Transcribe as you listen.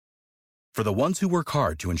For the ones who work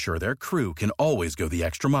hard to ensure their crew can always go the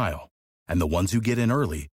extra mile, and the ones who get in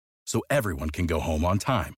early so everyone can go home on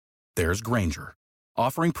time, there's Grainger,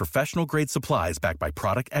 offering professional-grade supplies backed by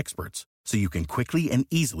product experts so you can quickly and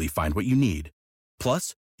easily find what you need.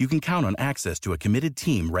 Plus, you can count on access to a committed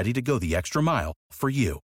team ready to go the extra mile for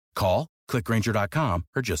you. Call, click Grainger.com,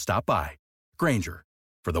 or just stop by. Grainger,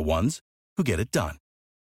 for the ones who get it done.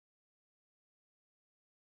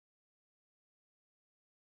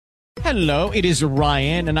 Hello, it is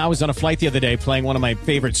Ryan, and I was on a flight the other day playing one of my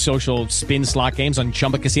favorite social spin slot games on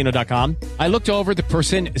ChumbaCasino.com. I looked over at the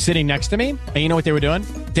person sitting next to me, and you know what they were doing?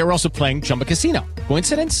 They were also playing Chumba Casino.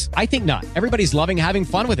 Coincidence? I think not. Everybody's loving having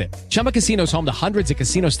fun with it. Chumba Casino is home to hundreds of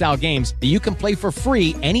casino-style games that you can play for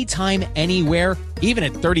free anytime, anywhere, even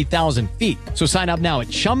at 30,000 feet. So sign up now at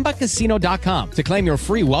ChumbaCasino.com to claim your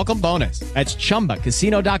free welcome bonus. That's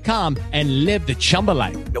ChumbaCasino.com and live the Chumba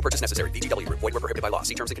life. No purchase necessary. VGW. Void where prohibited by law.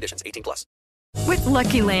 See terms and conditions. 18+. With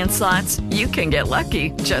Lucky Land Slots, you can get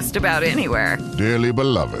lucky just about anywhere. Dearly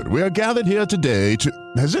beloved, we are gathered here today to...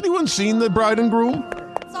 Has anyone seen the bride and groom?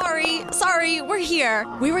 Sorry, we're here.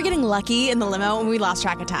 We were getting lucky in the limo and we lost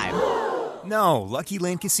track of time. No, Lucky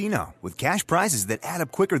Land Casino, with cash prizes that add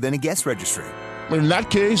up quicker than a guest registry. In that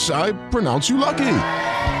case, I pronounce you lucky.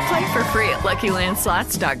 Play for free at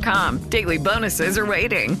LuckyLandSlots.com. Daily bonuses are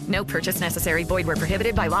waiting. No purchase necessary. Void where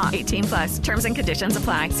prohibited by law. 18+. Terms and conditions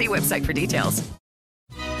apply. See website for details.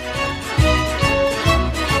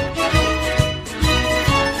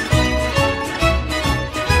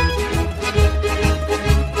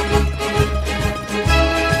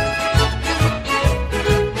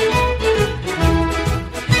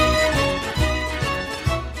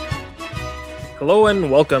 Hello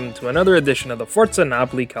and welcome to another edition of the Forza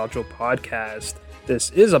Napoli Calcio podcast. This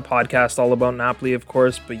is a podcast all about Napoli, of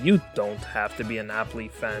course, but you don't have to be a Napoli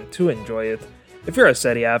fan to enjoy it. If you're a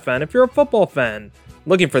Serie A fan, if you're a football fan,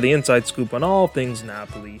 looking for the inside scoop on all things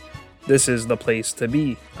Napoli, this is the place to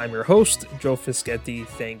be. I'm your host, Joe Fischetti.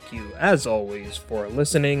 Thank you, as always, for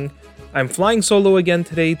listening. I'm flying solo again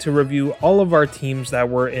today to review all of our teams that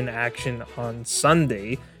were in action on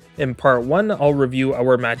Sunday. In part 1, I'll review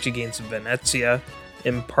our match against Venezia.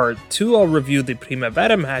 In part 2, I'll review the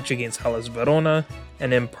Primavera match against Hellas Verona.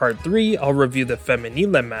 And in part 3, I'll review the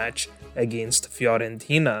Femminile match against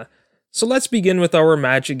Fiorentina. So let's begin with our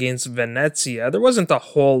match against Venezia. There wasn't a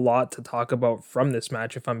whole lot to talk about from this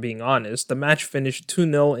match, if I'm being honest. The match finished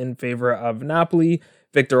 2-0 in favor of Napoli.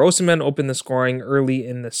 Victor Osimhen opened the scoring early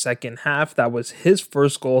in the second half. That was his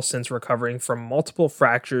first goal since recovering from multiple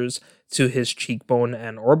fractures to his cheekbone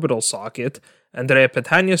and orbital socket. Andrea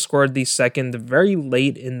Petagna scored the second very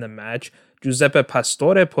late in the match. Giuseppe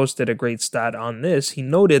Pastore posted a great stat on this. He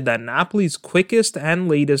noted that Napoli's quickest and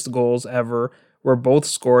latest goals ever were both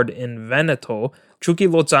scored in Veneto. Chucky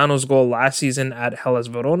Lozano's goal last season at Hellas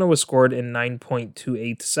Verona was scored in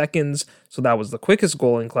 9.28 seconds, so that was the quickest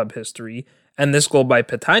goal in club history. And this goal by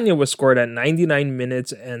Petagna was scored at 99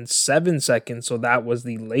 minutes and 7 seconds, so that was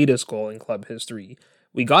the latest goal in club history.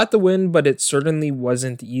 We got the win, but it certainly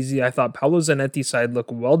wasn't easy. I thought Paolo Zanetti's side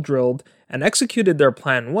looked well drilled and executed their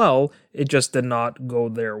plan well, it just did not go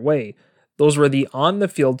their way. Those were the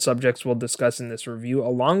on-the-field subjects we'll discuss in this review,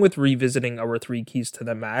 along with revisiting our 3 keys to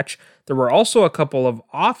the match. There were also a couple of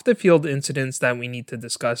off-the-field incidents that we need to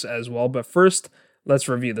discuss as well, but first, let's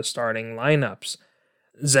review the starting lineups.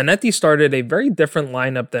 Zanetti started a very different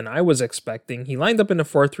lineup than I was expecting. He lined up in a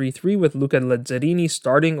 4-3-3 with Luca Lazzarini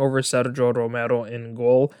starting over Sergio Romero in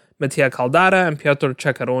goal. Mattia Caldara and Pietro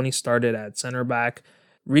Ceccaroni started at center back.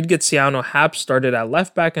 Reid Getziano Happ started at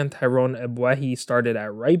left back and Tyrone Ebuehi started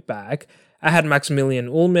at right back. I had Maximilian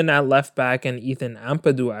Ullmann at left back and Ethan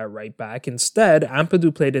Ampadu at right back. Instead,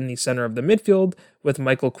 Ampadu played in the center of the midfield with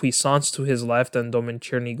Michael Cuisance to his left and Domen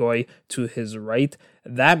Chernigoi to his right.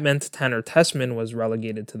 That meant Tanner Tessman was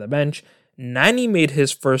relegated to the bench. Nani made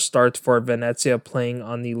his first start for Venezia playing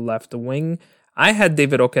on the left wing. I had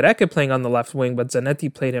David Okereke playing on the left wing, but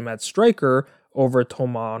Zanetti played him at striker over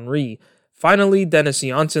Thomas Henry. Finally, Dennis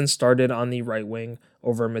Janssen started on the right wing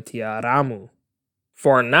over Mattia Aramu.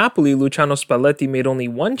 For Napoli, Luciano Spalletti made only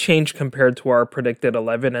one change compared to our predicted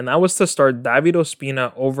 11, and that was to start David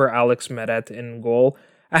Ospina over Alex Meret in goal.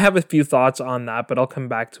 I have a few thoughts on that, but I'll come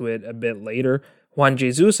back to it a bit later. Juan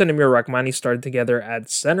Jesus and Emir Rahmani started together at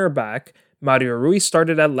center back. Mario Ruiz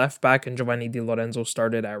started at left back and Giovanni Di Lorenzo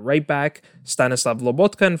started at right back. Stanislav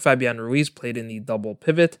Lobotka and Fabian Ruiz played in the double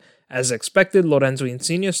pivot. As expected, Lorenzo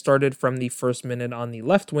Insigne started from the first minute on the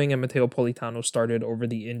left wing and Matteo Politano started over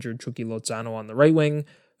the injured Chucky Lozano on the right wing.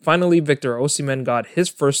 Finally, Victor Osimhen got his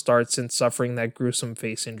first start since suffering that gruesome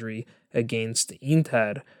face injury against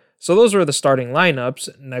Inter. So those were the starting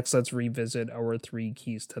lineups. Next, let's revisit our 3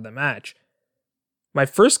 keys to the match. My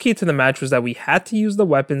first key to the match was that we had to use the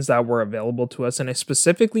weapons that were available to us, and I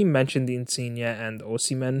specifically mentioned Insigne and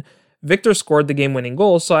Osimhen. Victor scored the game-winning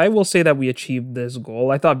goal, so I will say that we achieved this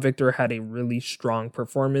goal. I thought Victor had a really strong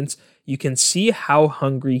performance. You can see how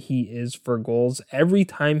hungry he is for goals. Every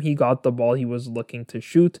time he got the ball, he was looking to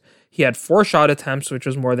shoot. He had 4 shot attempts, which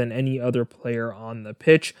was more than any other player on the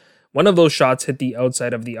pitch. One of those shots hit the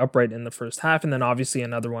outside of the upright in the first half, and then obviously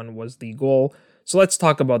another one was the goal. So let's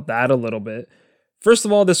talk about that a little bit. First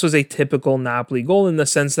of all, this was a typical Napoli goal in the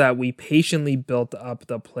sense that we patiently built up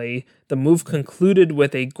the play. The move concluded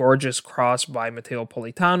with a gorgeous cross by Matteo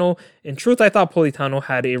Politano. In truth, I thought Politano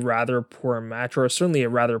had a rather poor match, or certainly a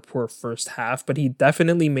rather poor first half, but he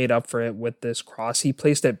definitely made up for it with this cross. He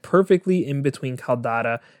placed it perfectly in between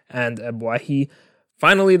Caldara and Ebuahi.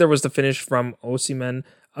 Finally, there was the finish from Osimhen.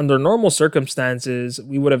 Under normal circumstances,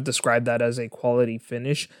 we would have described that as a quality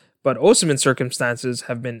finish, but Osimhen's circumstances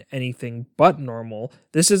have been anything but normal.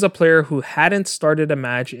 This is a player who hadn't started a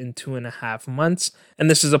match in 2.5 months, and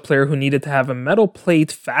this is a player who needed to have a metal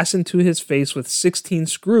plate fastened to his face with 16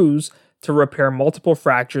 screws to repair multiple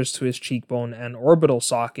fractures to his cheekbone and orbital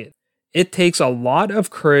socket. It takes a lot of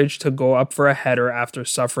courage to go up for a header after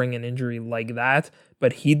suffering an injury like that,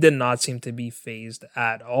 but he did not seem to be fazed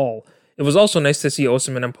at all. It was also nice to see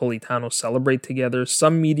Osimhen and Politano celebrate together.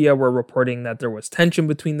 Some media were reporting that there was tension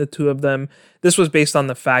between the two of them. This was based on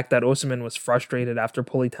the fact that Osimhen was frustrated after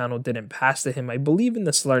Politano didn't pass to him, I believe in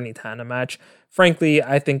the Salernitana match. Frankly,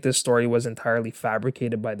 I think this story was entirely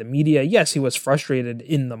fabricated by the media. Yes, he was frustrated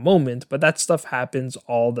in the moment, but that stuff happens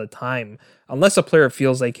all the time. Unless a player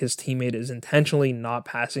feels like his teammate is intentionally not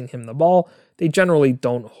passing him the ball, they generally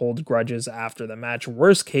don't hold grudges after the match.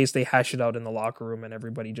 Worst case, they hash it out in the locker room and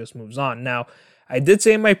everybody just moves on. Now, I did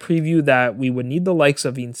say in my preview that we would need the likes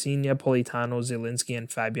of Insigne, Politano, Zielinski,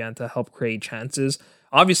 and Fabian to help create chances.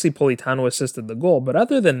 Obviously, Politano assisted the goal, but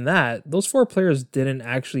other than that, those 4 players didn't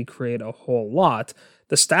actually create a whole lot.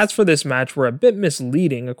 The stats for this match were a bit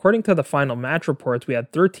misleading. According to the final match reports, we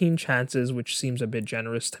had 13 chances, which seems a bit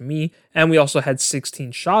generous to me, and we also had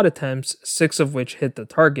 16 shot attempts, 6 of which hit the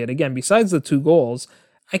target. Again, besides the 2 goals,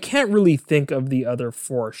 I can't really think of the other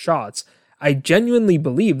 4 shots. I genuinely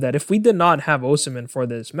believe that if we did not have Osimhen for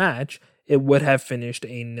this match, it would have finished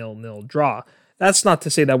a 0-0 draw. That's not to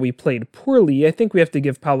say that we played poorly. I think we have to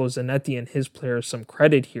give Paolo Zanetti and his players some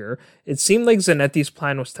credit here. It seemed like Zanetti's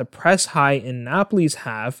plan was to press high in Napoli's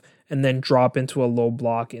half and then drop into a low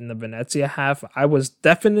block in the Venezia half. I was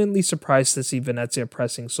definitely surprised to see Venezia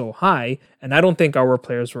pressing so high, and I don't think our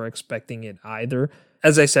players were expecting it either.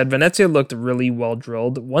 As I said, Venezia looked really well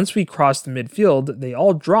drilled. Once we crossed midfield, they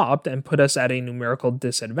all dropped and put us at a numerical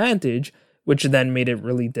disadvantage, which then made it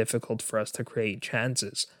really difficult for us to create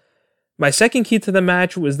chances. My second key to the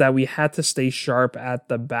match was that we had to stay sharp at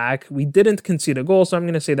the back. We didn't concede a goal, so I'm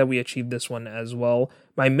going to say that we achieved this one as well.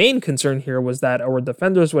 My main concern here was that our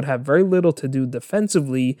defenders would have very little to do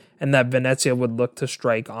defensively and that Venezia would look to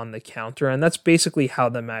strike on the counter, and that's basically how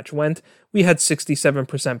the match went. We had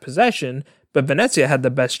 67% possession, but Venezia had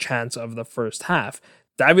the best chance of the first half.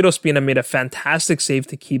 David Ospina made a fantastic save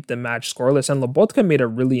to keep the match scoreless, and Lobotka made a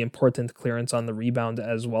really important clearance on the rebound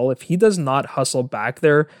as well. If he does not hustle back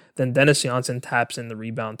there, then Dennis Janssen taps in the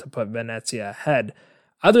rebound to put Venezia ahead.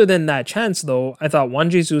 Other than that chance, though, I thought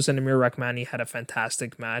Juan Jesus and Amir Rahmani had a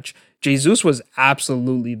fantastic match. Jesus was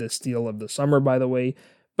absolutely the steal of the summer, by the way,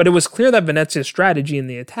 but it was clear that Venezia's strategy in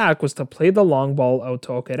the attack was to play the long ball out to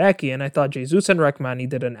Okereke, and I thought Jesus and Rahmani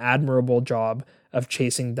did an admirable job of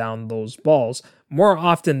chasing down those balls. More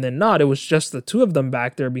often than not, it was just the 2 of them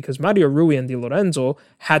back there because Mario Rui and Di Lorenzo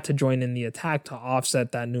had to join in the attack to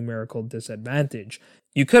offset that numerical disadvantage.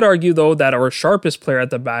 You could argue, though, that our sharpest player at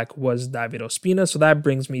the back was David Ospina, so that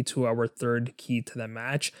brings me to our third key to the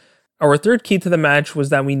match. Our third key to the match was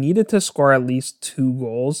that we needed to score at least 2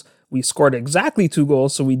 goals. We scored exactly 2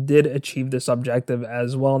 goals, so we did achieve this objective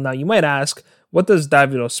as well. Now, you might ask, what does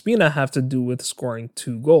David Ospina have to do with scoring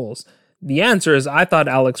 2 goals? The answer is I thought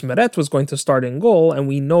Alex Meret was going to start in goal, and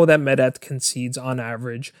we know that Meret concedes on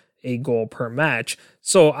average a goal per match.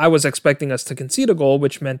 So I was expecting us to concede a goal,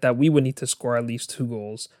 which meant that we would need to score at least 2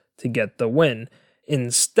 goals to get the win.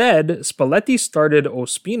 Instead, Spalletti started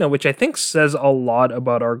Ospina, which I think says a lot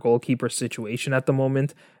about our goalkeeper situation at the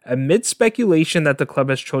moment. Amid speculation that the club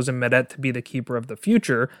has chosen Meret to be the keeper of the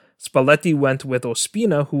future, Spalletti went with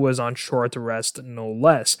Ospina, who was on short rest no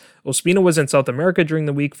less. Ospina was in South America during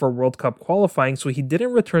the week for World Cup qualifying, so he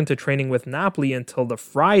didn't return to training with Napoli until the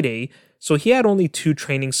Friday, so he had only 2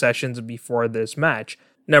 training sessions before this match.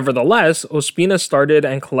 Nevertheless, Ospina started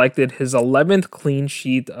and collected his 11th clean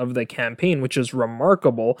sheet of the campaign, which is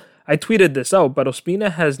remarkable. I tweeted this out, but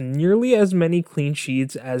Ospina has nearly as many clean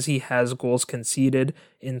sheets as he has goals conceded.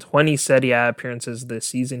 In 20 Serie A appearances this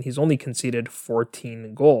season, he's only conceded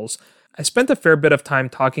 14 goals. I spent a fair bit of time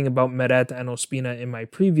talking about Meret and Ospina in my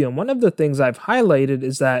preview, and one of the things I've highlighted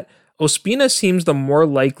is that Ospina seems the more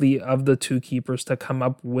likely of the two keepers to come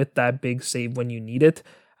up with that big save when you need it.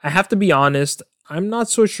 I have to be honest, I'm not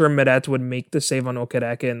so sure Meret would make the save on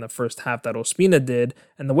Okereke in the first half that Ospina did,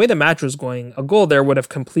 and the way the match was going, a goal there would have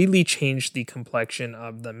completely changed the complexion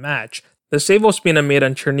of the match. The save Ospina made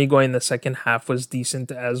on Chernigoy in the second half was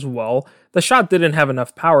decent as well. The shot didn't have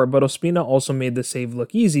enough power, but Ospina also made the save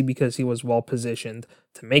look easy because he was well positioned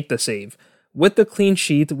to make the save. With the clean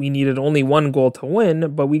sheet, we needed only one goal to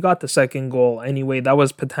win, but we got the second goal anyway. That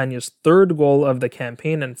was Petagna's third goal of the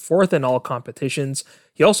campaign and fourth in all competitions.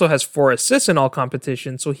 He also has 4 assists in all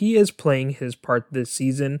competitions, so he is playing his part this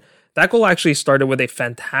season. That goal actually started with a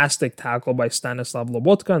fantastic tackle by Stanislav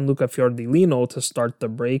Lobotka and Luca Fiordilino to start the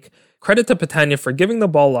break. Credit to Petagna for giving the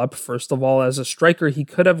ball up. First of all, as a striker, he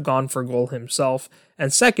could have gone for goal himself,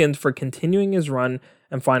 and second, for continuing his run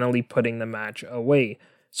and finally putting the match away.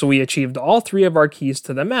 So we achieved all 3 of our keys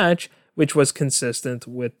to the match, which was consistent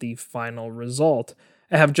with the final result.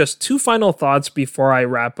 I have just 2 final thoughts before I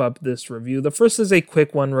wrap up this review. The first is a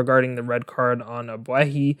quick one regarding the red card on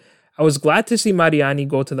Abuehi. I was glad to see Mariani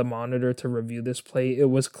go to the monitor to review this play. It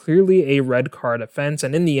was clearly a red card offense,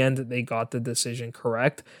 and in the end, they got the decision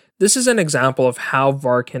correct. This is an example of how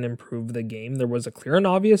VAR can improve the game. There was a clear and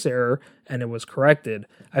obvious error, and it was corrected.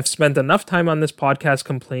 I've spent enough time on this podcast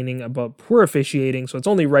complaining about poor officiating, so it's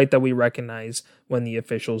only right that we recognize when the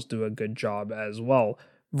officials do a good job as well.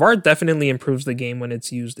 VAR definitely improves the game when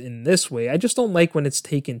it's used in this way. I just don't like when it's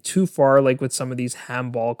taken too far, like with some of these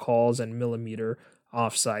handball calls and millimeter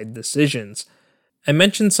offside decisions. I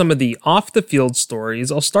mentioned some of the off-the-field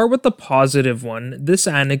stories. I'll start with the positive one. This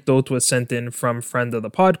anecdote was sent in from friend of the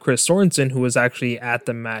pod, Chris Sorensen, who was actually at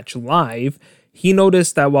the match live. He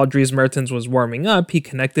noticed that while Dries Mertens was warming up, he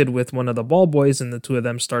connected with one of the ball boys and the two of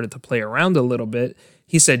them started to play around a little bit.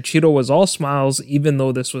 He said Chiro was all smiles, even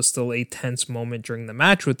though this was still a tense moment during the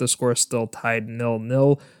match with the score still tied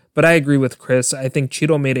 0-0. But I agree with Chris. I think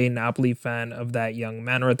Chiro made a Napoli fan of that young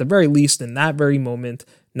man, or at the very least, in that very moment,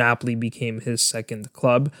 Napoli became his second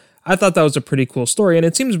club. I thought that was a pretty cool story, and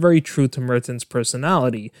it seems very true to Mertens'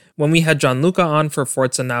 personality. When we had Gianluca on for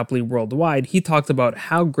Forza Napoli Worldwide, he talked about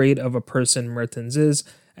how great of a person Mertens is,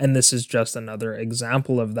 and this is just another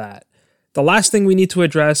example of that. The last thing we need to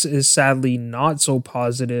address is sadly not so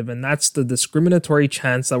positive, and that's the discriminatory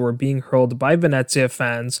chants that were being hurled by Venezia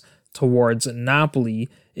fans towards Napoli.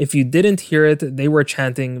 If you didn't hear it, they were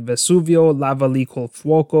chanting Vesuvio lavali col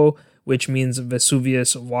fuoco, which means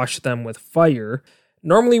Vesuvius washed them with fire.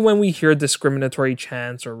 Normally when we hear discriminatory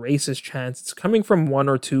chants or racist chants, it's coming from one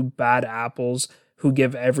or two bad apples who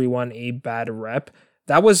give everyone a bad rep.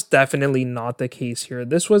 That was definitely not the case here.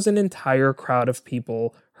 This was an entire crowd of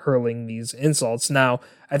people hurling these insults. Now,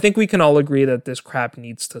 I think we can all agree that this crap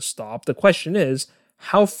needs to stop. The question is,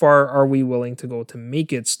 how far are we willing to go to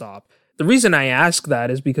make it stop? The reason I ask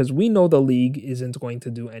that is because we know the league isn't going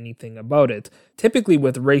to do anything about it. Typically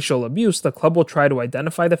with racial abuse, the club will try to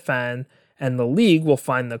identify the fan and the league will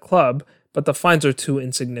fine the club, but the fines are too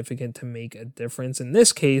insignificant to make a difference. In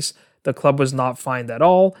this case, the club was not fined at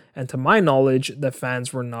all, and to my knowledge, the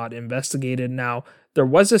fans were not investigated. Now, there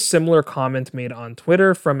was a similar comment made on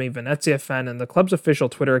Twitter from a Venezia fan, and the club's official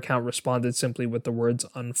Twitter account responded simply with the words,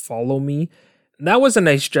 "Unfollow me." That was a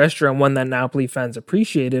nice gesture and one that Napoli fans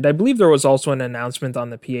appreciated. I believe there was also an announcement on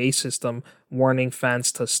the PA system warning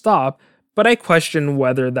fans to stop, but I question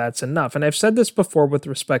whether that's enough. And I've said this before with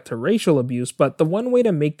respect to racial abuse, but the one way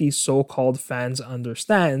to make these so-called fans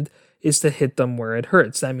understand is to hit them where it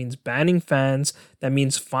hurts. That means banning fans, that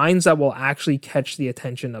means fines that will actually catch the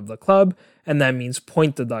attention of the club, and that means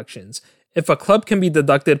point deductions. If a club can be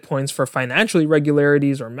deducted points for financial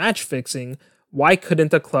irregularities or match fixing, why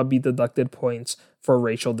couldn't a club be deducted points for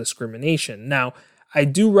racial discrimination? Now, I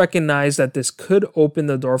do recognize that this could open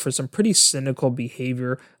the door for some pretty cynical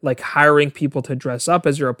behavior, like hiring people to dress up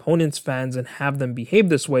as your opponent's fans and have them behave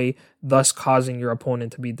this way, thus causing your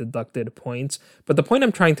opponent to be deducted points. But the point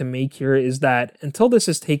I'm trying to make here is that until this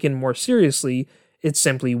is taken more seriously, it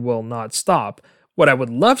simply will not stop. What I would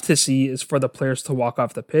love to see is for the players to walk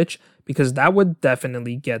off the pitch, because that would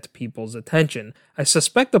definitely get people's attention. I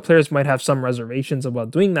suspect the players might have some reservations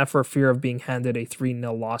about doing that for fear of being handed a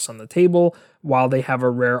 3-0 loss on the table, while they have a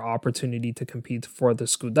rare opportunity to compete for the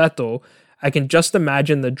Scudetto. I can just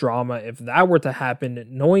imagine the drama if that were to happen,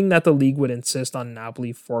 knowing that the league would insist on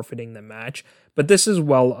Napoli forfeiting the match. But this is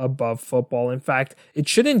well above football. In fact, it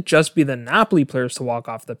shouldn't just be the Napoli players to walk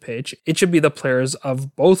off the pitch. It should be the players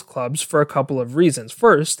of both clubs for a couple of reasons.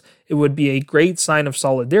 First, it would be a great sign of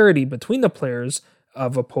solidarity between the players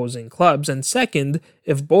of opposing clubs. And second,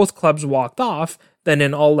 if both clubs walked off, then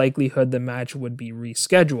in all likelihood the match would be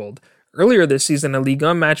rescheduled. Earlier this season, a Ligue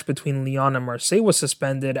 1 match between Lyon and Marseille was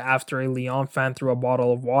suspended after a Lyon fan threw a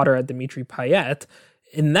bottle of water at Dimitri Payet.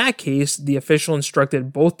 In that case, the official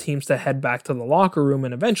instructed both teams to head back to the locker room,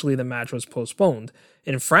 and eventually the match was postponed.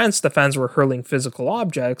 In France, the fans were hurling physical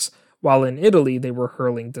objects, while in Italy, they were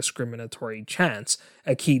hurling discriminatory chants.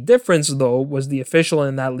 A key difference, though, was the official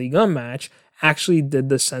in that Ligue 1 match actually did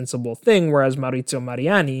the sensible thing, whereas Maurizio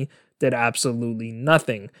Mariani did absolutely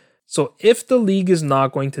nothing. So if the league is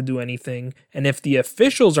not going to do anything, and if the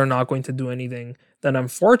officials are not going to do anything, then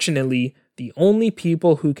unfortunately, the only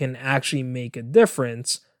people who can actually make a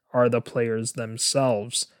difference are the players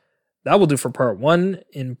themselves. That will do for part 1.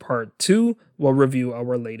 In part 2, we'll review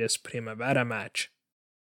our latest Primavera match.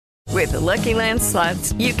 With the Lucky Land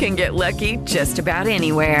Slots, you can get lucky just about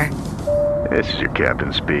anywhere. This is your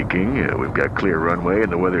captain speaking. We've got clear runway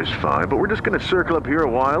and the weather's fine, but we're just going to circle up here a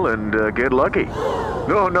while and get lucky.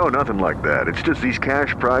 No, nothing like that. It's just these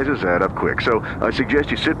cash prizes add up quick. So I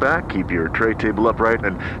suggest you sit back, keep your tray table upright,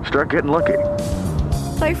 and start getting lucky.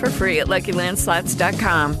 Play for free at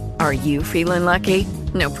LuckyLandSlots.com. Are you feeling lucky?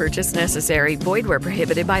 No purchase necessary. Void where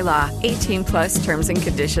prohibited by law. 18 plus terms and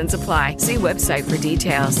conditions apply. See website for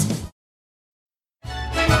details.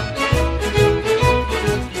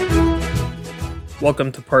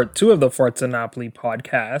 Welcome to part 2 of the Forza Napoli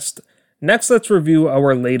podcast. Next, let's review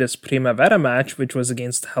our latest Primavera match, which was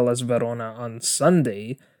against Hellas Verona on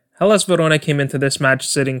Sunday. Hellas Verona came into this match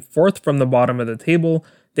sitting 4th from the bottom of the table.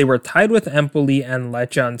 They were tied with Empoli and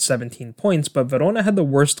Lecce on 17 points, but Verona had the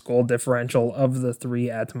worst goal differential of the 3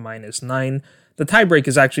 at -9. The tiebreak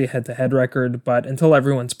is actually a head-to-head record, but until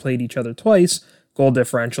everyone's played each other twice, goal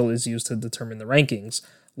differential is used to determine the rankings.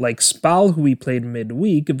 Like Spal, who we played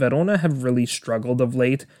midweek, Verona have really struggled of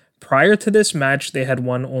late. Prior to this match, they had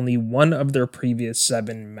won only one of their previous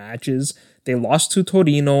 7 matches. They lost to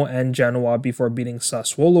Torino and Genoa before beating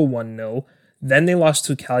Sassuolo 1-0. Then they lost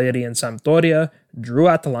to Cagliari and Sampdoria, drew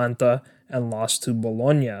Atalanta, and lost to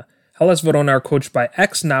Bologna. Hellas Verona are coached by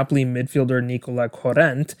ex-Napoli midfielder Nicola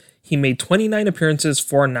Corrent. He made 29 appearances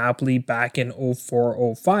for Napoli back in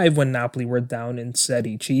 04-05 when Napoli were down in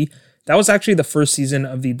Serie C. That was actually the first season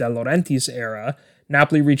of the De Laurentiis era.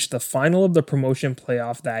 Napoli reached the final of the promotion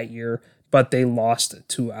playoff that year, but they lost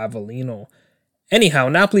to Avellino. Anyhow,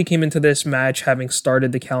 Napoli came into this match having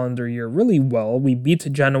started the calendar year really well. We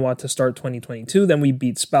beat Genoa to start 2022, then we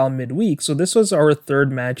beat Spal midweek, so this was our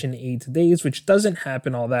 3rd match in 8 days, which doesn't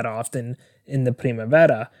happen all that often in the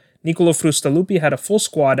Primavera. Nicolo Frustalupi had a full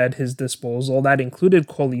squad at his disposal. That included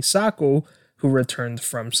Colisacco, who returned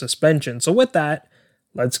from suspension. So with that,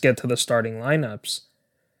 let's get to the starting lineups.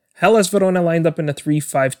 Hellas Verona lined up in a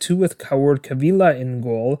 3-5-2 with Cavour Cavilla in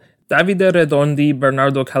goal. Davide Redondi,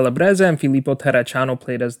 Bernardo Calabrese, and Filippo Terracciano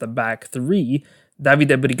played as the back 3.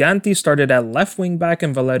 Davide Briganti started at left wing back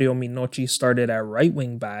and Valerio Minocci started at right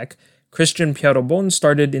wing back. Christian Pierrobon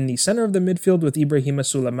started in the center of the midfield with Ibrahima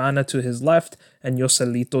Sulemana to his left and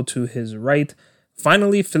Joselito to his right.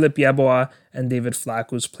 Finally, Philippe Yeboah and David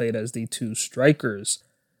Flaccus played as the 2 strikers.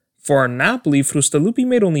 For Napoli, Frustalupi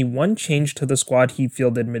made only one change to the squad he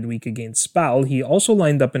fielded midweek against Spal. He also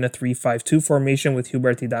lined up in a 3-5-2 formation with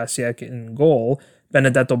Hubert Idasiak in goal.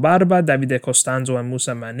 Benedetto Barba, Davide Costanzo, and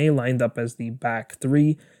Moussa Mané lined up as the back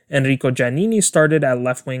 3. Enrico Giannini started at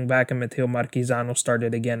left wing back and Matteo Marchisano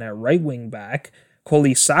started again at right wing back.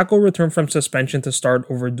 Colisacco returned from suspension to start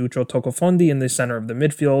over Duccio Tocofondi in the center of the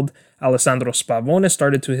midfield. Alessandro Spavone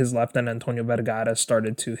started to his left and Antonio Vergara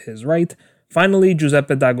started to his right. Finally,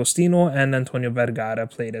 Giuseppe D'Agostino and Antonio Vergara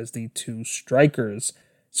played as the 2 strikers.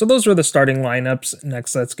 So those were the starting lineups.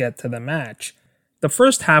 Next, let's get to the match. The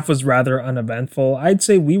first half was rather uneventful. I'd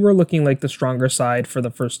say we were looking like the stronger side for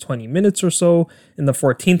the first 20 minutes or so. In the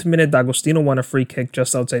 14th minute, D'Agostino won a free kick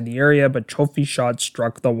just outside the area, but Cioffi's shot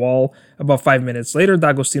struck the wall. About 5 minutes later,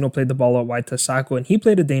 D'Agostino played the ball out wide to Sacco, and he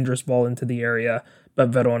played a dangerous ball into the area, but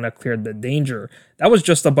Verona cleared the danger. That was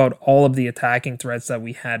just about all of the attacking threats that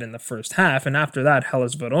we had in the first half, and after that,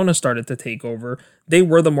 Hellas Verona started to take over. They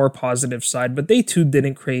were the more positive side, but they too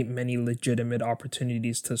didn't create many legitimate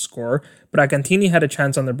opportunities to score. Bragantini had a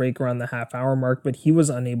chance on the break around the half-hour mark, but he was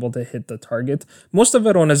unable to hit the target. Most of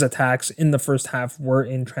Verona's attacks in the first half were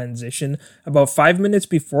in transition. About 5 minutes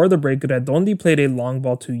before the break, Redondi played a long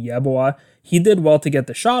ball to Yeboah. He did well to get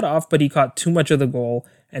the shot off, but he caught too much of the goal,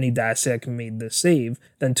 and Idasiak made the save.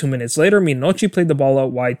 Then 2 minutes later, Minocci played the ball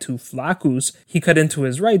out wide to Flakus. He cut into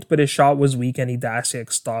his right, but his shot was weak and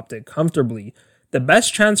Idasiak stopped it comfortably. The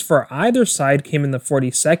best chance for either side came in the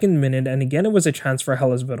 42nd minute, and again it was a chance for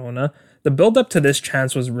Hellas Verona. The build-up to this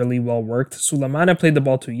chance was really well worked. Sulemana played the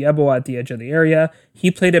ball to Yeboah at the edge of the area.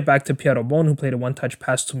 He played it back to Piero Bon, who played a one-touch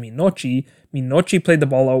pass to Minocci. Minocci played the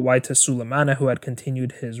ball out wide to Sulemana, who had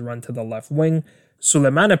continued his run to the left wing.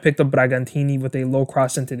 Sulemana picked up Bragantini with a low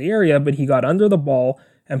cross into the area, but he got under the ball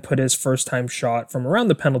and put his first-time shot from around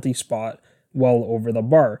the penalty spot well over the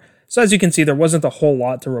bar. So as you can see, there wasn't a whole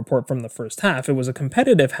lot to report from the first half. It was a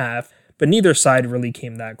competitive half, but neither side really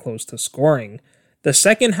came that close to scoring. The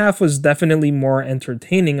second half was definitely more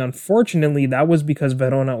entertaining. Unfortunately, that was because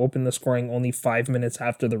Verona opened the scoring only 5 minutes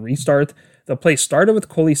after the restart. The play started with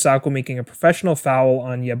Coli Sacco making a professional foul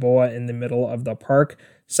on Yeboah in the middle of the park.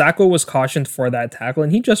 Sacco was cautioned for that tackle,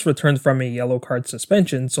 and he just returned from a yellow card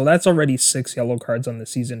suspension, so that's already 6 yellow cards on the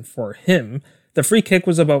season for him. The free kick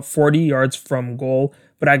was about 40 yards from goal.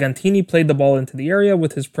 Bragantini played the ball into the area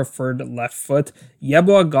with his preferred left foot.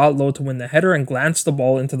 Yeboah got low to win the header and glanced the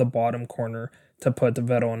ball into the bottom corner to put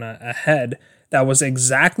Verona ahead. That was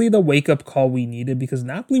exactly the wake-up call we needed because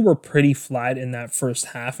Napoli were pretty flat in that first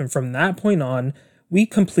half, and from that point on, we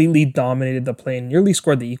completely dominated the play and nearly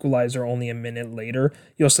scored the equalizer only a minute later.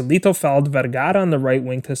 Joselito fouled Vergara on the right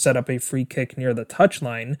wing to set up a free kick near the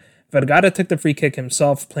touchline. Vergara took the free kick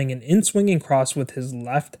himself, playing an in-swinging cross with his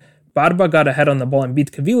left. Barba got ahead on the ball and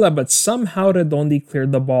beat Cavilla, but somehow Redondi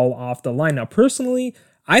cleared the ball off the line. Now, personally,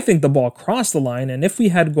 I think the ball crossed the line, and if we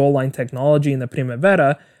had goal line technology in the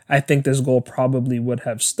Primavera, I think this goal probably would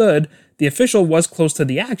have stood. The official was close to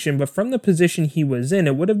the action, but from the position he was in,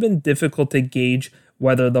 it would have been difficult to gauge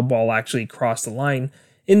whether the ball actually crossed the line.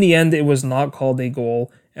 In the end, it was not called a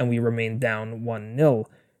goal, and we remained down 1-0.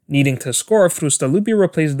 Needing to score, Frustalupi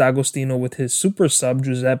replaced D'Agostino with his super sub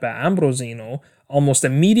Giuseppe Ambrosino. Almost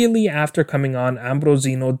immediately after coming on,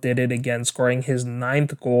 Ambrosino did it again, scoring his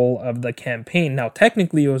 9th goal of the campaign. Now,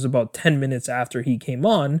 technically, it was about 10 minutes after he came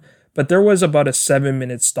on, but there was about a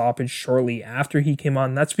 7-minute stoppage shortly after he came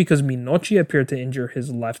on. That's because Minocci appeared to injure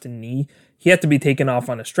his left knee. He had to be taken off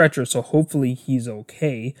on a stretcher, so hopefully he's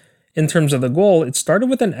okay. In terms of the goal, it started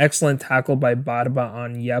with an excellent tackle by Barba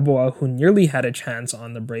on Yeboah, who nearly had a chance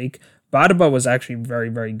on the break. Barba was actually very,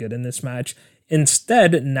 very good in this match.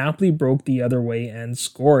 Instead, Napoli broke the other way and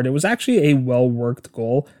scored. It was actually a well-worked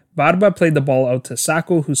goal. Barba played the ball out to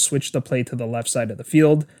Sacco, who switched the play to the left side of the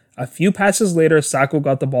field. A few passes later, Sacco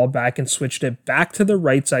got the ball back and switched it back to the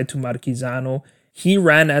right side to Marquisano. He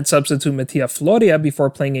ran at substitute Mattia Floria before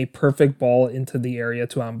playing a perfect ball into the area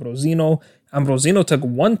to Ambrosino. Ambrosino took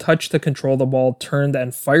one touch to control the ball, turned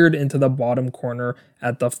and fired into the bottom corner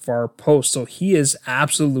at the far post. So he is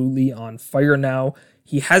absolutely on fire now.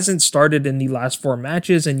 He hasn't started in the last 4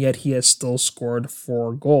 matches, and yet he has still scored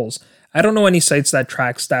 4 goals. I don't know any sites that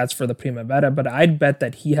track stats for the Primavera, but I'd bet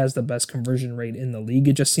that he has the best conversion rate in the league.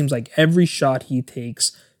 It just seems like every shot he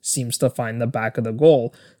takes seems to find the back of the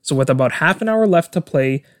goal. So with about half an hour left to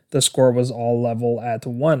play, the score was all level at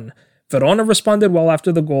 1. Verona responded well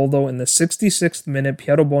after the goal, though. In the 66th minute,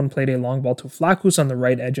 Piero Bon played a long ball to Flakus on the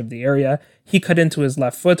right edge of the area. He cut into his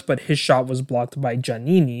left foot, but his shot was blocked by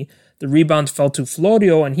Giannini. The rebound fell to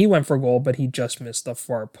Florio, and he went for goal, but he just missed the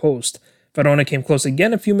far post. Verona came close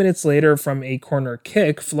again a few minutes later from a corner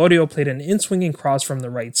kick. Florio played an in-swinging cross from the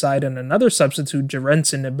right side, and another substitute,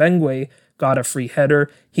 Gerenson Ebengue, got a free header.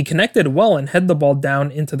 He connected well and headed the ball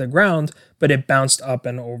down into the ground, but it bounced up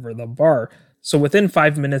and over the bar. So within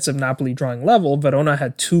 5 minutes of Napoli drawing level, Verona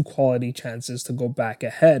had 2 quality chances to go back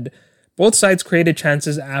ahead. Both sides created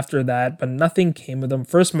chances after that, but nothing came of them.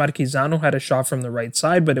 First, Marquisano had a shot from the right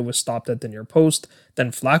side, but it was stopped at the near post.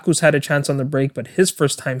 Then Flakus had a chance on the break, but his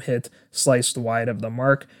first-time hit sliced wide of the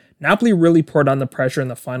mark. Napoli really poured on the pressure in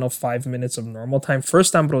the final 5 minutes of normal time.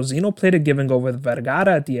 First, Ambrosino played a give-and-go with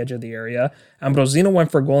Vergara at the edge of the area. Ambrosino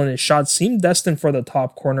went for goal, and his shot seemed destined for the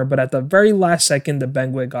top corner, but at the very last second,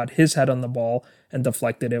 Ebengue got his head on the ball and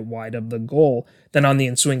deflected it wide of the goal. Then on the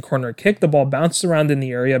ensuing corner kick, the ball bounced around in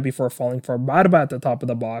the area before falling for Barba at the top of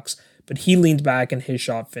the box, but he leaned back and his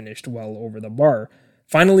shot finished well over the bar.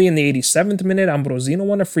 Finally, in the 87th minute, Ambrosino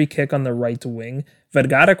won a free kick on the right wing.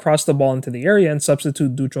 Vergara crossed the ball into the area and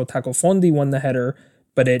substitute Duccio Tacofondi won the header,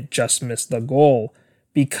 but it just missed the goal.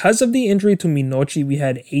 Because of the injury to Minocci, we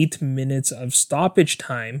had 8 minutes of stoppage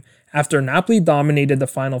time. After Napoli dominated the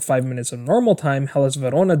final 5 minutes of normal time, Hellas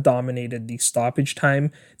Verona dominated the stoppage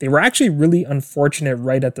time. They were actually really unfortunate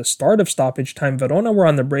right at the start of stoppage time. Verona were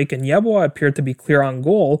on the break and Yeboah appeared to be clear on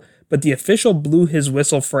goal, but the official blew his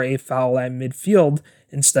whistle for a foul at midfield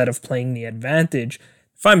instead of playing the advantage.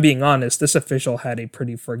 If I'm being honest, this official had a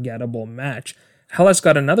pretty forgettable match. Hellas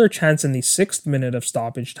got another chance in the 6th minute of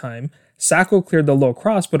stoppage time. Sacco cleared the low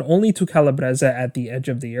cross, but only to Calabrese at the edge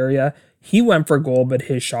of the area. He went for goal, but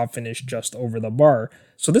his shot finished just over the bar.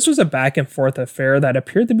 So this was a back and forth affair that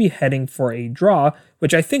appeared to be heading for a draw,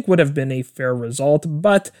 which I think would have been a fair result,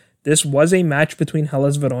 but this was a match between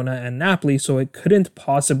Hellas Verona and Napoli, so it couldn't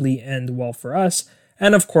possibly end well for us.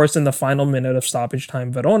 And of course, in the final minute of stoppage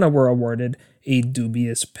time, Verona were awarded a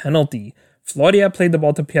dubious penalty. Floria played the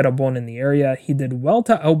ball to Pierabon in the area. He did well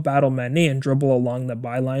to outbattle Mané and dribble along the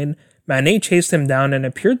byline. Mané chased him down and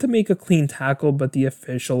appeared to make a clean tackle, but the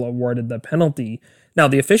official awarded the penalty. Now,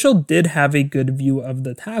 the official did have a good view of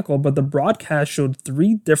the tackle, but the broadcast showed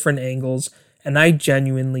 3 different angles, and I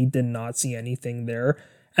genuinely did not see anything there.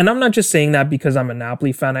 And I'm not just saying that because I'm a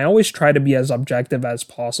Napoli fan. I always try to be as objective as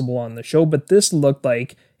possible on the show, but this looked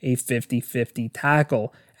like a 50-50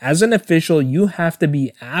 tackle. As an official, you have to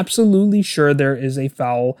be absolutely sure there is a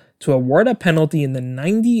foul to award a penalty in the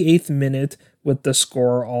 98th minute with the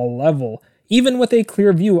score all level. Even with a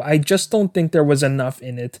clear view, I just don't think there was enough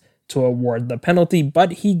in it to award the penalty,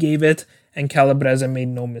 but he gave it, and Calabrese made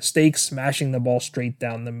no mistake, smashing the ball straight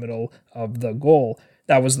down the middle of the goal.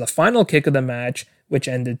 That was the final kick of the match, which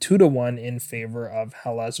ended 2-1 in favor of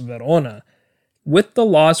Hellas Verona. With the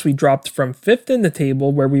loss, we dropped from 5th in the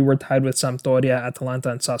table, where we were tied with Sampdoria, Atalanta,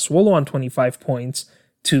 and Sassuolo on 25 points,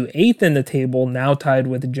 to 8th in the table, now tied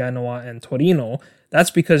with Genoa and Torino.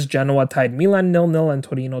 That's because Genoa tied Milan 0-0 and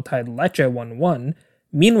Torino tied Lecce 1-1.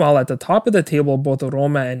 Meanwhile, at the top of the table, both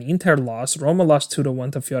Roma and Inter lost. Roma lost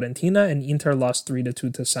 2-1 to Fiorentina, and Inter lost 3-2 to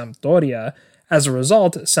Sampdoria. As a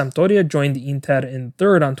result, Sampdoria joined Inter in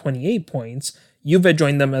 3rd on 28 points. Juve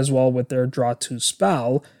joined them as well with their draw to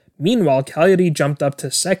Spal. Meanwhile, Cagliari jumped up to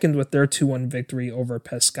 2nd with their 2-1 victory over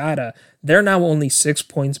Pescara. They're now only 6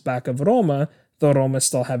 points back of Roma, though Roma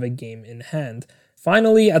still have a game in hand.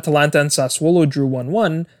 Finally, Atalanta and Sassuolo drew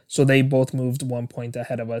 1-1, so they both moved 1 point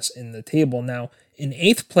ahead of us in the table. Now, in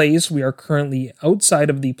 8th place, we are currently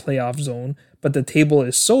outside of the playoff zone, but the table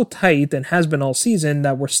is so tight and has been all season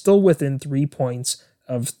that we're still within 3 points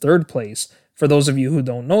of 3rd place. For those of you who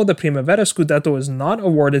don't know, the Primavera Scudetto is not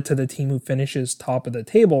awarded to the team who finishes top of the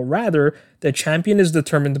table. Rather, the champion is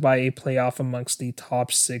determined by a playoff amongst the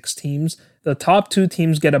top 6 teams. The top 2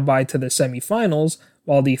 teams get a bye to the semifinals,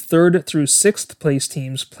 while the 3rd through 6th place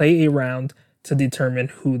teams play a round to determine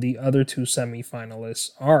who the other 2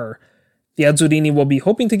 semifinalists are. The Azzurrini will be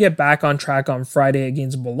hoping to get back on track on Friday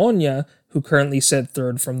against Bologna, who currently sit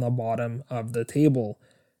 3rd from the bottom of the table.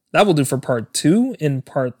 That will do for part 2. In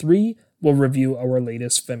part 3, we'll review our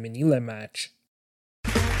latest Femminile match.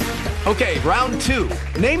 Okay, round 2.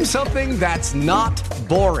 Name something that's not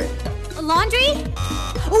boring. A laundry?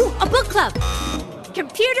 Ooh, a book club.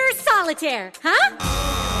 Computer solitaire, huh?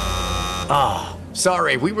 Ah,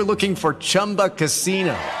 sorry, we were looking for Chumba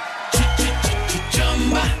Casino.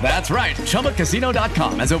 That's right,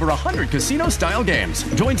 ChumbaCasino.com has over 100 casino-style games.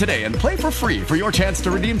 Join today and play for free for your chance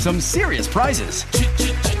to redeem some serious prizes.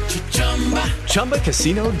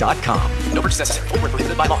 ChumbaCasino.com. No purchase necessary. Void where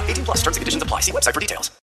prohibited by law. 18 plus. Terms and conditions apply. See website for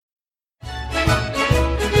details.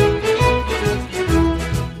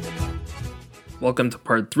 Welcome to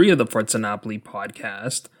part 3 of the Forza Napoli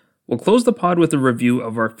podcast. We'll close the pod with a review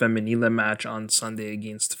of our Femminile match on Sunday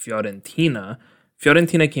against Fiorentina.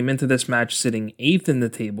 Fiorentina came into this match sitting 8th in the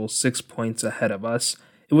table, 6 points ahead of us.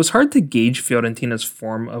 It was hard to gauge Fiorentina's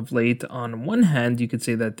form of late. On one hand, you could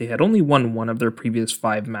say that they had only won 1 of their previous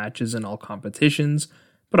 5 matches in all competitions,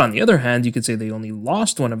 but on the other hand, you could say they only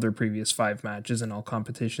lost 1 of their previous 5 matches in all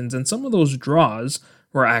competitions, and some of those draws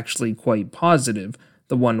were actually quite positive.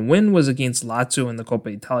 The one win was against Lazio in the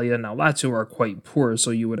Coppa Italia. Now, Lazio are quite poor,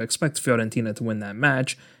 so you would expect Fiorentina to win that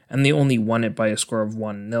match, and they only won it by a score of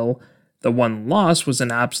 1-0. The one loss was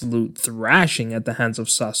an absolute thrashing at the hands of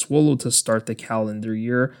Sassuolo to start the calendar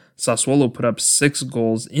year. Sassuolo put up 6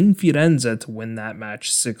 goals in Firenze to win that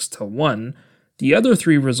match 6-1. The other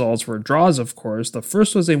 3 results were draws, of course. The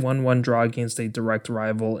first was a 1-1 draw against a direct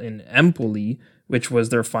rival in Empoli, which was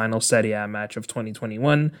their final Serie A match of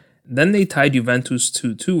 2021. Then they tied Juventus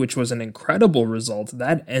 2-2, which was an incredible result.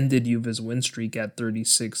 That ended Juve's win streak at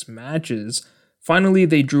 36 matches. Finally,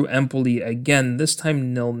 they drew Empoli again, this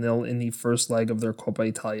time 0-0 in the first leg of their Coppa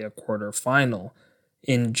Italia quarterfinal.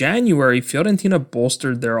 In January, Fiorentina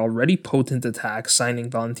bolstered their already potent attack, signing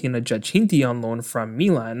Valentina Giacinti on loan from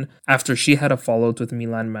Milan after she had a fallout with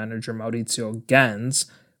Milan manager Maurizio Ganz.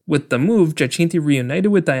 With the move, Giacinti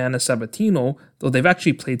reunited with Diana Sabatino, though they've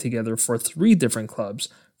actually played together for 3 different clubs.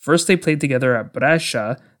 First, they played together at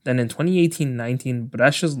Brescia, then in 2018-19,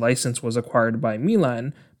 Brescia's license was acquired by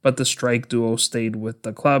Milan, but the strike duo stayed with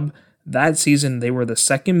the club. That season, they were the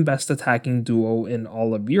second best attacking duo in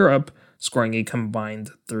all of Europe, scoring a combined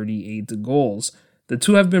 38 goals. The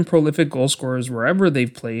two have been prolific goal scorers wherever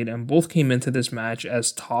they've played, and both came into this match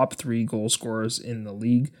as top 3 goal scorers in the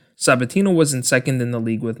league. Sabatino was in second in the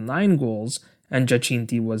league with 9 goals, and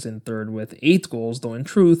Giacinti was in third with 8 goals, though in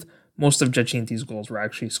truth, most of Giacinti's goals were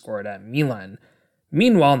actually scored at Milan.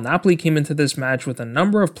 Meanwhile, Napoli came into this match with a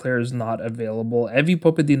number of players not available. Evi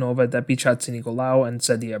Popedinova, Depi Chatzinicolaou, and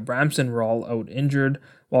Sedi Abramson were all out injured,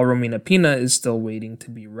 while Romina Pina is still waiting to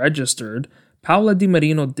be registered. Paola Di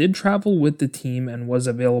Marino did travel with the team and was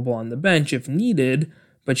available on the bench if needed,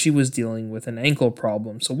 but she was dealing with an ankle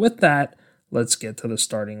problem. So with that, let's get to the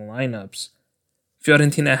starting lineups.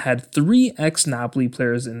 Fiorentina had 3 ex-Napoli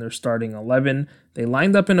players in their starting 11. They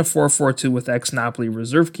lined up in a 4-4-2 with ex-Napoli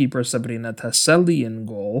reserve keeper Sabrina Tasselli in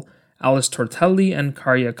goal. Alice Tortelli and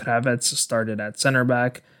Karja Kravets started at center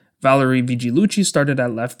back. Valerie Vigilucci started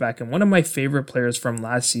at left back, and one of my favorite players from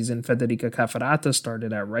last season, Federica Caffarata,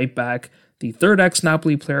 started at right back. The third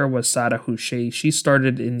ex-Napoli player was Sara Houchet. She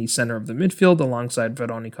started in the center of the midfield alongside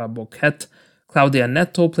Veronica Boquet. Claudia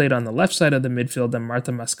Netto played on the left side of the midfield, and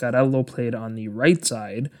Marta Mascarello played on the right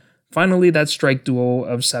side. Finally, that strike duo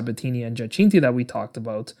of Sabatini and Giacinti that we talked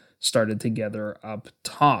about started together up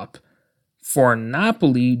top. For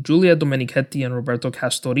Napoli, Giulia Domenichetti and Roberto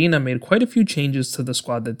Castorina made quite a few changes to the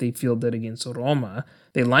squad that they fielded against Roma.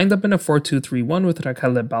 They lined up in a 4-2-3-1 with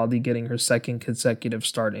Rachele Baldi getting her second consecutive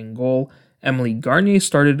start in goal. Emily Garnier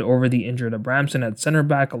started over the injured Abramson at center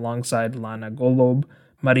back alongside Lana Golob.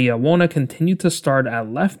 Maria Wona continued to start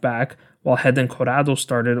at left back, while Heden Corrado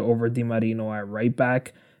started over Di Marino at right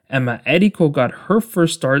back. Emma Erico got her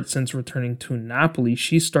first start since returning to Napoli.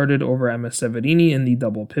 She started over Emma Severini in the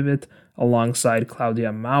double pivot alongside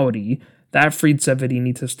Claudia Mauri. That freed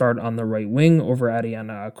Severini to start on the right wing over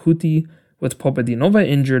Arianna Acuti. With Popedinova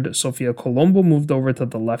injured, Sofia Colombo moved over to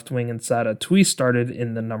the left wing and Sara Tui started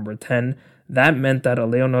in the number 10. That meant that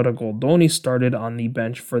Eleonora Goldoni started on the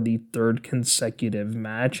bench for the 3rd consecutive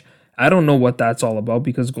match. I don't know what that's all about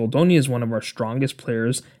because Goldoni is one of our strongest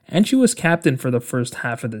players and she was captain for the first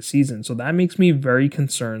half of the season, so that makes me very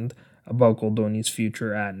concerned about Goldoni's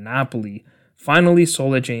future at Napoli. Finally,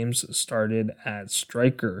 Sola James started at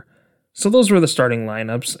striker. So those were the starting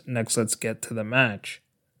lineups. Next, let's get to the match.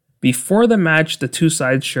 Before the match, the two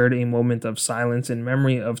sides shared a moment of silence in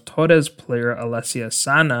memory of Torres player Alessia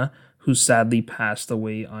Sana, who sadly passed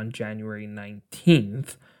away on January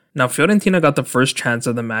 19th. Now, Fiorentina got the first chance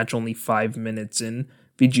of the match only 5 minutes in.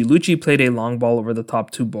 Vigilucci played a long ball over the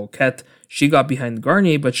top to Boquet. She got behind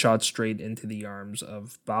Garnier but shot straight into the arms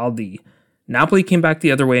of Baldi. Napoli came back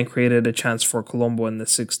the other way and created a chance for Colombo in the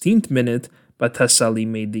 16th minute, but Tasselli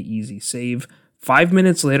made the easy save. 5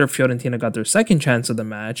 minutes later, Fiorentina got their second chance of the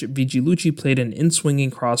match. Vigilucci played an in-swinging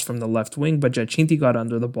cross from the left wing, but Giacinti got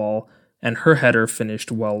under the ball, and her header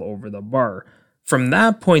finished well over the bar. From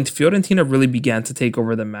that point, Fiorentina really began to take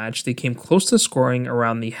over the match. They came close to scoring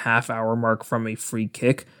around the half-hour mark from a free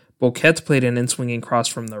kick. Boquet played an in-swinging cross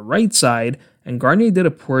from the right side, and Garnier did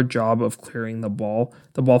a poor job of clearing the ball.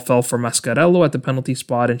 The ball fell for Mascarello at the penalty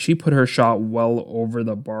spot, and she put her shot well over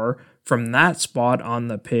the bar. From that spot on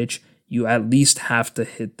the pitch, you at least have to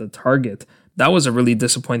hit the target. That was a really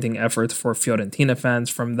disappointing effort for Fiorentina fans.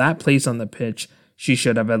 From that place on the pitch, she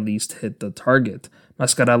should have at least hit the target.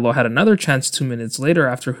 Mascarello had another chance 2 minutes later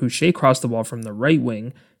after Houchet crossed the ball from the right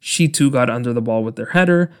wing. She too got under the ball with their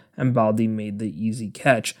header, and Baldi made the easy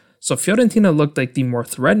catch. So Fiorentina looked like the more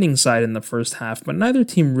threatening side in the first half, but neither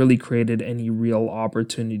team really created any real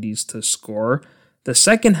opportunities to score. The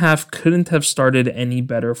second half couldn't have started any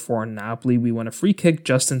better for Napoli. We won a free kick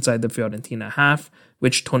just inside the Fiorentina half,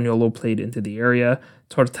 which Toniolo played into the area.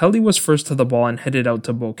 Tortelli was first to the ball and headed out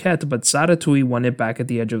to Boquet, but Sara Tui won it back at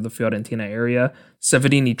the edge of the Fiorentina area.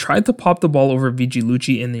 Severini tried to pop the ball over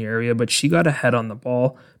Vigilucci in the area, but she got ahead on the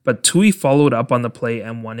ball, but Tui followed up on the play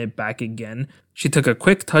and won it back again. She took a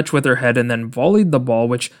quick touch with her head and then volleyed the ball,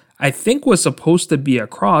 which I think was supposed to be a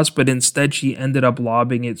cross, but instead she ended up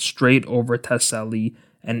lobbing it straight over Tasselli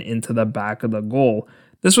and into the back of the goal.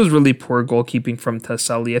 This was really poor goalkeeping from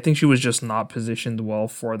Tasselli. I think she was just not positioned well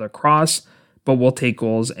for the cross, but we'll take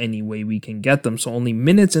goals any way we can get them. So only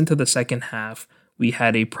minutes into the second half, we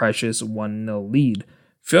had a precious 1-0 lead.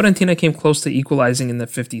 Fiorentina came close to equalizing in the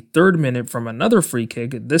 53rd minute from another free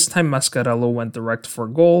kick. This time Mascarello went direct for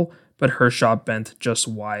goal, but her shot bent just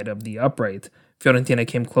wide of the upright. Fiorentina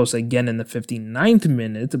came close again in the 59th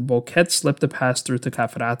minute. Boquet slipped a pass through to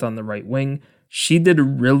Cafferata on the right wing. She did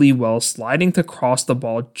really well sliding to cross the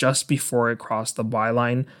ball just before it crossed the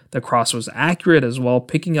byline. The cross was accurate as well,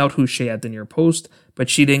 picking out Houchet at the near post, but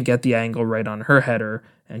she didn't get the angle right on her header,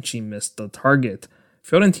 and she missed the target.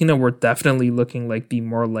 Fiorentina were definitely looking like the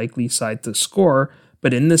more likely side to score,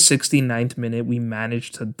 but in the 69th minute, we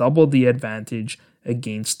managed to double the advantage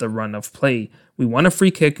against the run of play. We won a free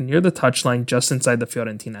kick near the touchline just inside the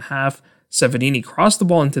Fiorentina half. Severini crossed the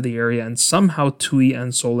ball into the area, and somehow Tui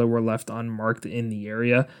and Sole were left unmarked in the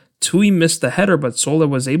area. Tui missed the header, but Sole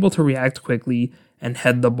was able to react quickly and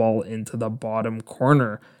head the ball into the bottom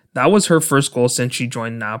corner. That was her first goal since she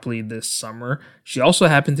joined Napoli this summer. She also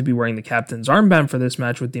happened to be wearing the captain's armband for this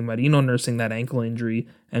match, with Di Marino nursing that ankle injury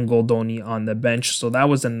and Goldoni on the bench, so that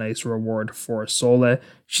was a nice reward for Sole.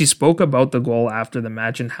 She spoke about the goal after the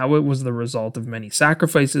match and how it was the result of many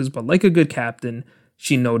sacrifices, but like a good captain,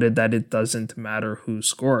 she noted that it doesn't matter who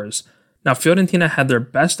scores. Now, Fiorentina had their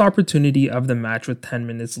best opportunity of the match with 10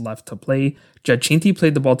 minutes left to play. Giacinti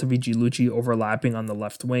played the ball to Vigilucci overlapping on the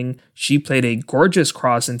left wing. She played a gorgeous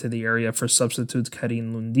cross into the area for substitute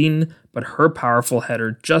Karine Lundin, but her powerful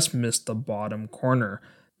header just missed the bottom corner.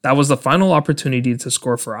 That was the final opportunity to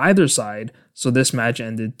score for either side, so this match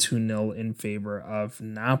ended 2-0 in favor of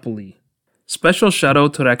Napoli. Special shout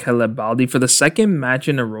out to Raquel Lebaldi for the second match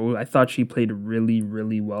in a row. I thought she played really,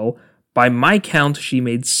 really well. By my count, she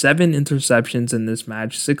made 7 interceptions in this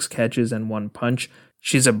match, 6 catches and 1 punch.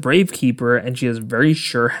 She's a brave keeper and she has very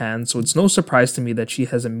sure hands, so it's no surprise to me that she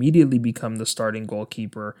has immediately become the starting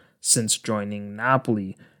goalkeeper since joining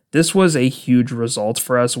Napoli. This was a huge result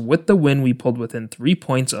for us. With the win, we pulled within 3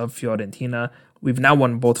 points of Fiorentina. We've now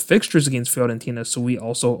won both fixtures against Fiorentina, so we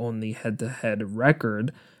also own the head-to-head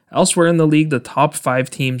record. Elsewhere in the league, the top 5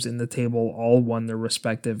 teams in the table all won their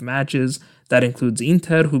respective matches. That includes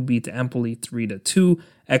Inter, who beat Empoli 3-2.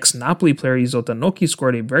 Ex-Napoli player Isotta Nocchi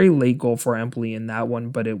scored a very late goal for Empoli in that one,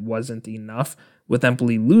 but it wasn't enough. With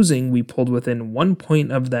Empoli losing, we pulled within 1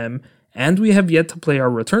 point of them, and we have yet to play our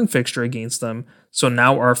return fixture against them, so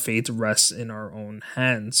now our fate rests in our own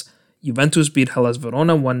hands. Juventus beat Hellas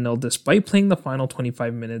Verona 1-0 despite playing the final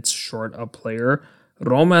 25 minutes short a player.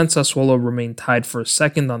 Roma and Sassuolo remain tied for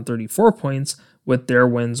second on 34 points, with their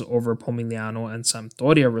wins over Pomigliano and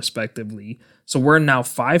Sampdoria respectively. So we're now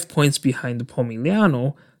 5 points behind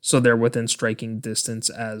Pomigliano, so they're within striking distance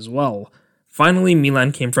as well. Finally,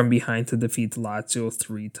 Milan came from behind to defeat Lazio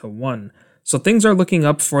 3-1. So things are looking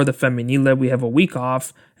up for the Femminile. We have a week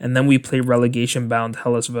off, and then we play relegation-bound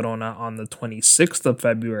Hellas Verona on the 26th of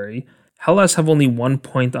February. Hellas have only 1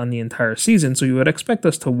 point on the entire season, so you would expect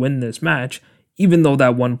us to win this match, even though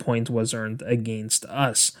that 1 point was earned against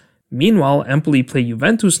us. Meanwhile, Empoli play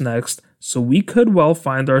Juventus next, so we could well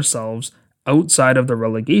find ourselves outside of the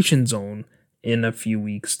relegation zone in a few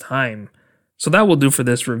weeks' time. So that will do for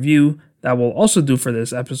this review. That will also do for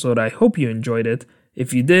this episode. I hope you enjoyed it.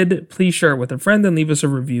 If you did, please share it with a friend and leave us a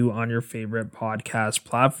review on your favorite podcast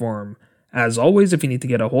platform. As always, if you need to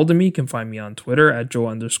get a hold of me, you can find me on Twitter at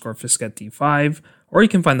Joe_Fischetti5, or you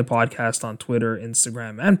can find the podcast on Twitter,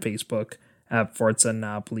 Instagram, and Facebook at Forza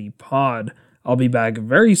Napoli Pod. I'll be back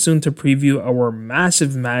very soon to preview our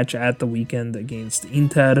massive match at the weekend against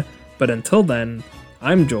Inter, but until then,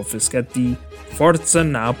 I'm Joe Fischetti. Forza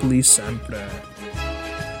Napoli sempre.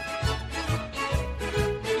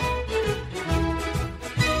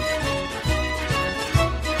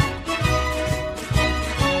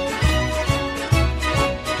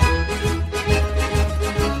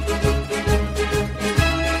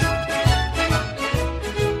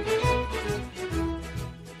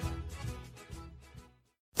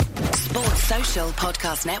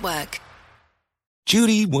 Podcast Network.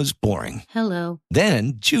 Judy was boring. Hello.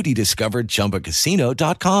 Then Judy discovered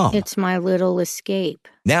ChumbaCasino.com. It's my little escape.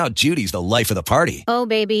 Now Judy's the life of the party. Oh,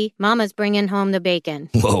 baby, mama's bringing home the bacon.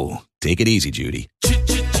 Whoa, take it easy, Judy.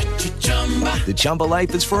 The Chumba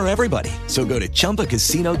life is for everybody. So go to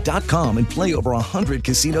ChumbaCasino.com and play over 100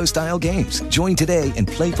 casino-style games. Join today and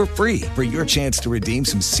play for free for your chance to redeem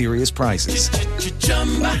some serious prizes.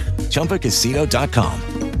 ChumbaCasino.com.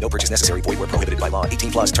 No purchase necessary. Void where prohibited by law.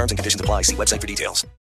 18+ terms and conditions apply. See website for details.